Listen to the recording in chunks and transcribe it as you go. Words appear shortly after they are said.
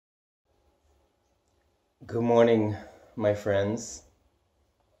Good morning, my friends.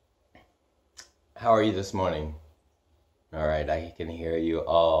 How are you this morning? All right, I can hear you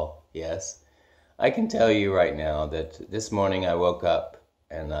all. Yes, I can tell you right now that this morning I woke up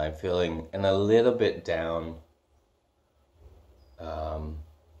and I'm feeling in a little bit down um,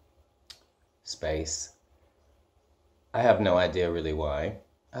 space. I have no idea really why.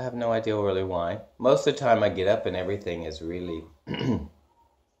 Most of the time I get up and everything is really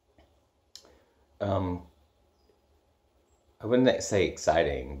um, I wouldn't say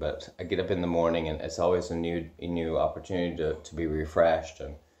exciting, but I get up in the morning and it's always a new opportunity to be refreshed.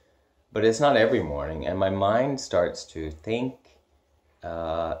 But it's not every morning, and my mind starts to think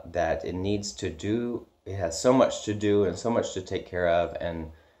that it has so much to do and so much to take care of,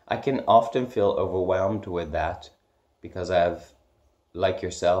 and I can often feel overwhelmed with that because like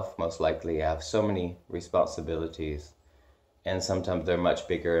yourself, most likely, I have so many responsibilities, and sometimes they're much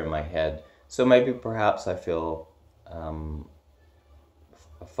bigger in my head. So maybe perhaps I feel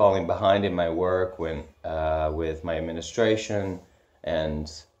falling behind in my work with my administration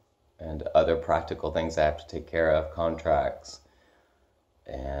and other practical things I have to take care of, contracts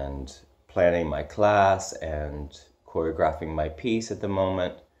and planning my class and choreographing my piece at the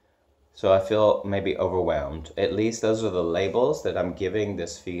moment. So I feel maybe overwhelmed. At least those are the labels that I'm giving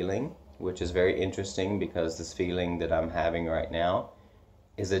this feeling, which is very interesting because this feeling that I'm having right now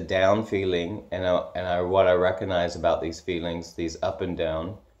is a down feeling, and what I recognize about these feelings, these up and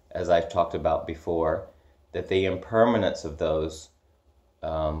down, as I've talked about before, that the impermanence of those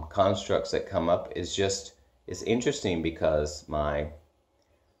constructs that come up is interesting because my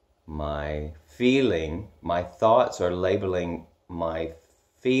thoughts are labeling my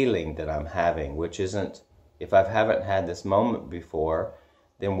feeling that I'm having, which isn't, if I haven't had this moment before,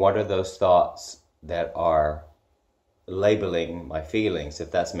 then what are those thoughts that are labeling my feelings,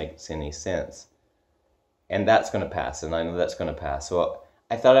 if that makes any sense? And that's going to pass, and I know that's going to pass. So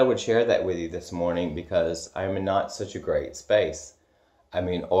I thought I would share that with you this morning because I'm in not such a great space.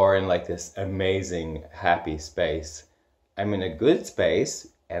 Or in like this amazing, happy space. I'm in a good space,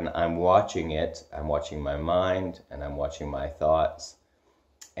 and I'm watching it. I'm watching my mind, and I'm watching my thoughts.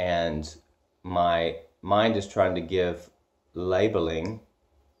 And my mind is trying to give labeling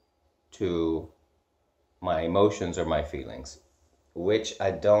to my emotions or my feelings, which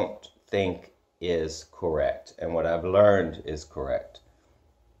I don't think is correct. And what I've learned is correct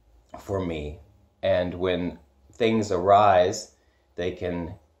for me. And when things arise, they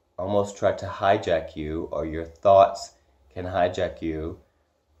can almost try to hijack you, or your thoughts can hijack you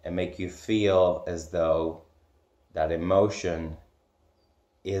and make you feel as though that emotion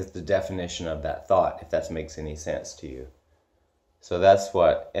is the definition of that thought, if that makes any sense to you. So that's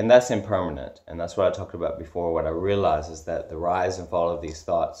impermanent, and that's what I talked about before. What I realize is that the rise and fall of these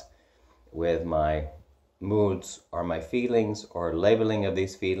thoughts with my moods or my feelings or labeling of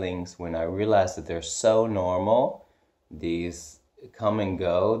these feelings, when I realize that they're so normal, these come and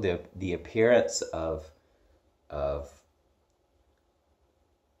go, the appearance of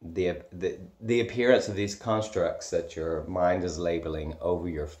the appearance of these constructs that your mind is labeling over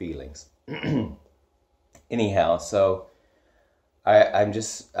your feelings. Anyhow, so I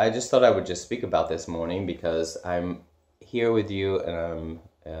just thought I would just speak about this morning because I'm here with you, and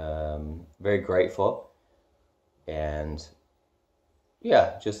I'm very grateful. And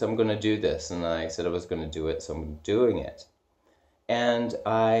yeah, I'm going to do this, and I said I was going to do it, so I'm doing it. And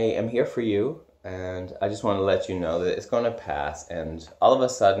I am here for you, and I just want to let you know that it's going to pass, and all of a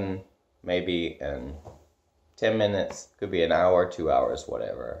sudden, maybe in 10 minutes, could be an hour, 2 hours,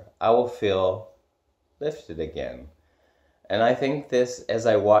 whatever, I will feel lifted again. And I think this, as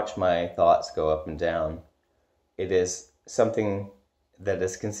I watch my thoughts go up and down, it is something that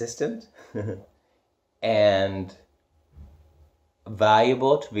is consistent and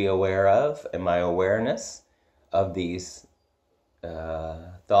valuable to be aware of, and my awareness of these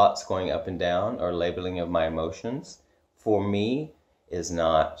thoughts going up and down or labeling of my emotions, for me, is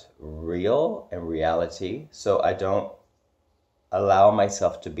not real and reality. So I don't allow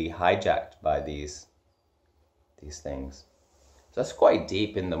myself to be hijacked by these things. So that's quite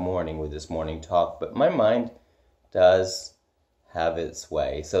deep in the morning with this morning talk, but my mind does have its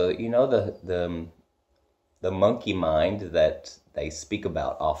way. So the monkey mind that they speak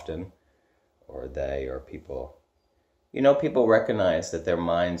about often, or people, people recognize that their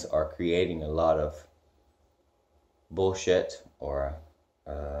minds are creating a lot of bullshit or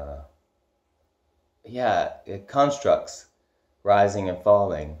constructs rising and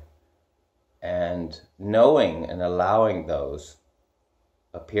falling, and knowing and allowing those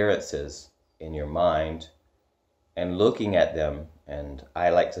appearances in your mind and looking at them, and I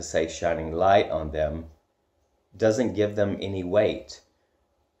like to say shining light on them, doesn't give them any weight.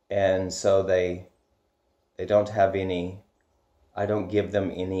 And so they don't have any, I don't give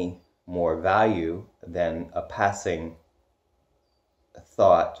them any more value than a passing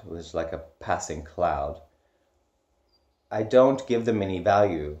thought, was like a passing cloud. I don't give them any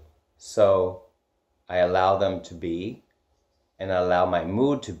value, so I allow them to be, and I allow my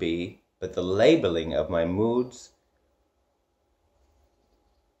mood to be, but the labeling of my moods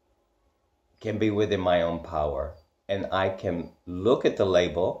can be within my own power. And I can look at the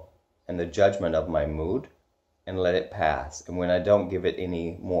label and the judgment of my mood and let it pass. And when I don't give it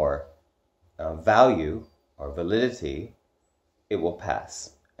any more value or validity, it will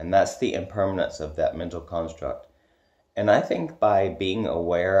pass. And that's the impermanence of that mental construct. And I think by being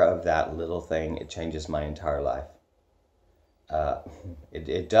aware of that little thing, it changes my entire life.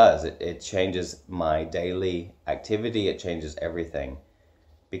 It does. It changes my daily activity. It changes everything.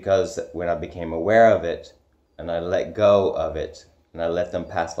 Because when I became aware of it, and I let go of it, and I let them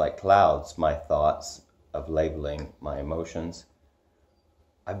pass like clouds, my thoughts of labeling my emotions,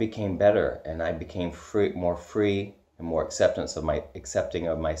 I became better, and I became more free and more accepting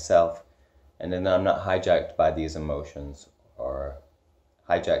of myself. And then I'm not hijacked by these emotions or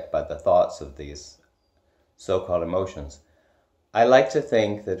hijacked by the thoughts of these so-called emotions. I like to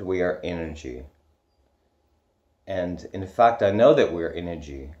think that we are energy. And in fact, I know that we're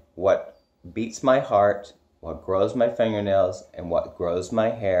energy. What beats my heart, what grows my fingernails, and what grows my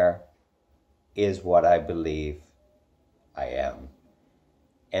hair is what I believe I am.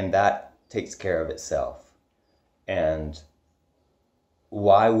 And that takes care of itself. And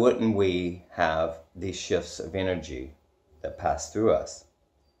why wouldn't we have these shifts of energy that pass through us?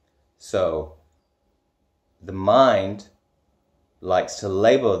 So the mind likes to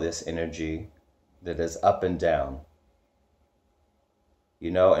label this energy that is up and down.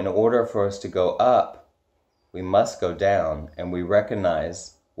 You know, in order for us to go up, we must go down, and we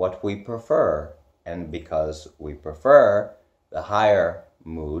recognize what we prefer. And because we prefer the higher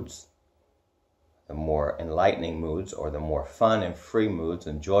moods, the more enlightening moods, or the more fun and free moods,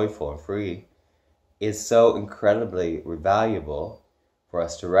 and joyful and free, is so incredibly valuable for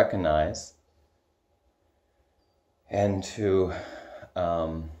us to recognize and to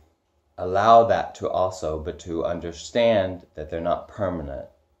allow that to also, but to understand that they're not permanent.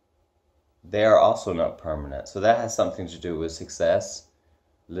 They are also not permanent. So that has something to do with success,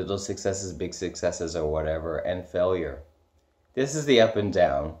 little successes, big successes, or whatever, and failure. This is the up and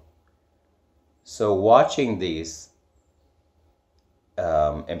down. So watching these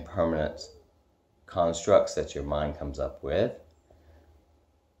impermanent constructs that your mind comes up with,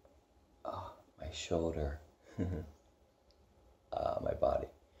 my shoulder, my body.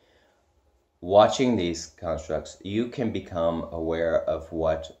 Watching these constructs, you can become aware of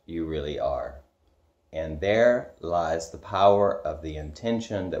what you really are. And there lies the power of the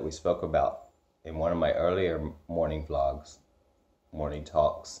intention that we spoke about in one of my earlier morning vlogs, morning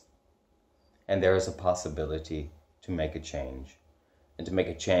talks. And there is a possibility to make a change. And to make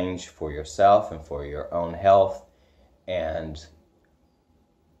a change for yourself and for your own health. And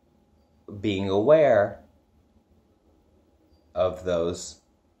being aware of those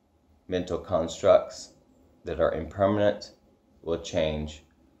mental constructs that are impermanent will change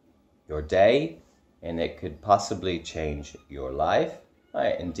your day, and it could possibly change your life.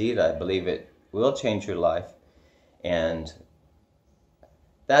 Indeed, I believe it will change your life. And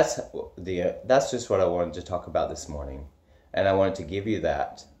that's just what I wanted to talk about this morning. And I wanted to give you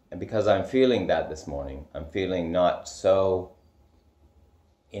that. And because I'm feeling that this morning, I'm feeling not so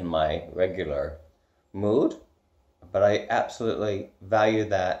in my regular mood, but I absolutely value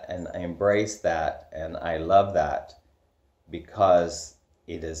that, and I embrace that, and I love that, because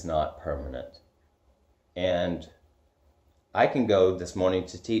it is not permanent. And I can go this morning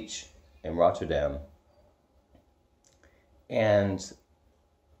to teach in Rotterdam, and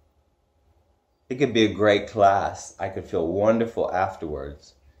it could be a great class. I could feel wonderful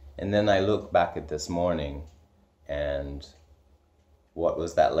afterwards. And then I look back at this morning, and what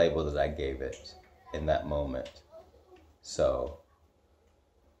was that label that I gave it in that moment? So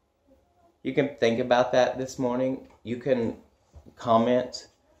you can think about that this morning. You can comment.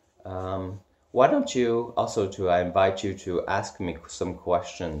 Why don't you also, I invite you to ask me some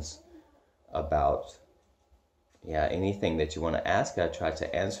questions about anything that you want to ask. I try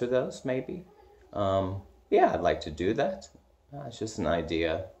to answer those maybe. I'd like to do that. It's just an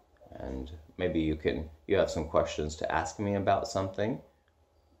idea, and maybe you have some questions to ask me about something.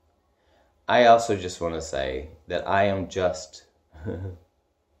 I also just want to say that I am just,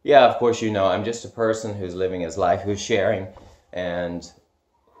 of course, I'm just a person who's living his life, who's sharing, and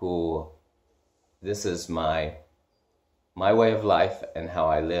who this is my way of life and how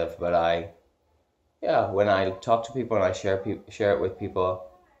I live. But when I talk to people and I share it with people,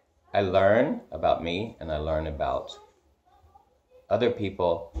 I learn about me and I learn about other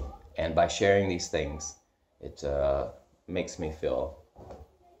people, and by sharing these things, it makes me feel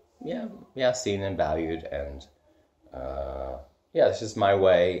seen and valued, and it's just my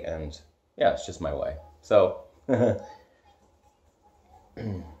way, and it's just my way. So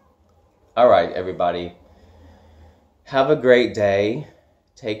all right, everybody, have a great day.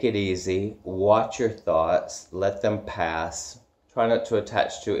 Take it easy. Watch your thoughts. Let them pass. Try not to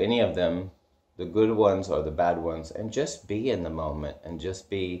attach to any of them, the good ones or the bad ones, and just be in the moment, and just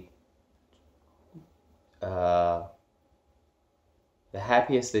be the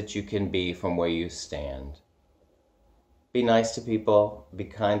happiest that you can be from where you stand. Be nice to people, be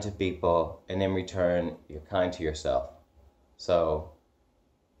kind to people, and in return, you're kind to yourself. So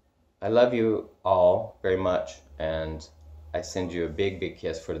I love you all very much, and I send you a big, big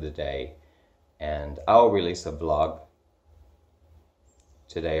kiss for the day. And I'll release a vlog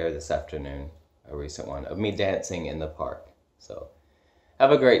today or this afternoon, a recent one, of me dancing in the park. So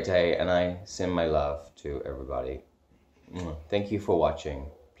have a great day, and I send my love to everybody. Thank you for watching.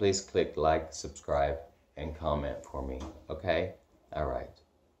 Please click like, subscribe, and comment for me, okay? All right.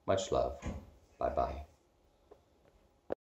 Much love. Bye-bye.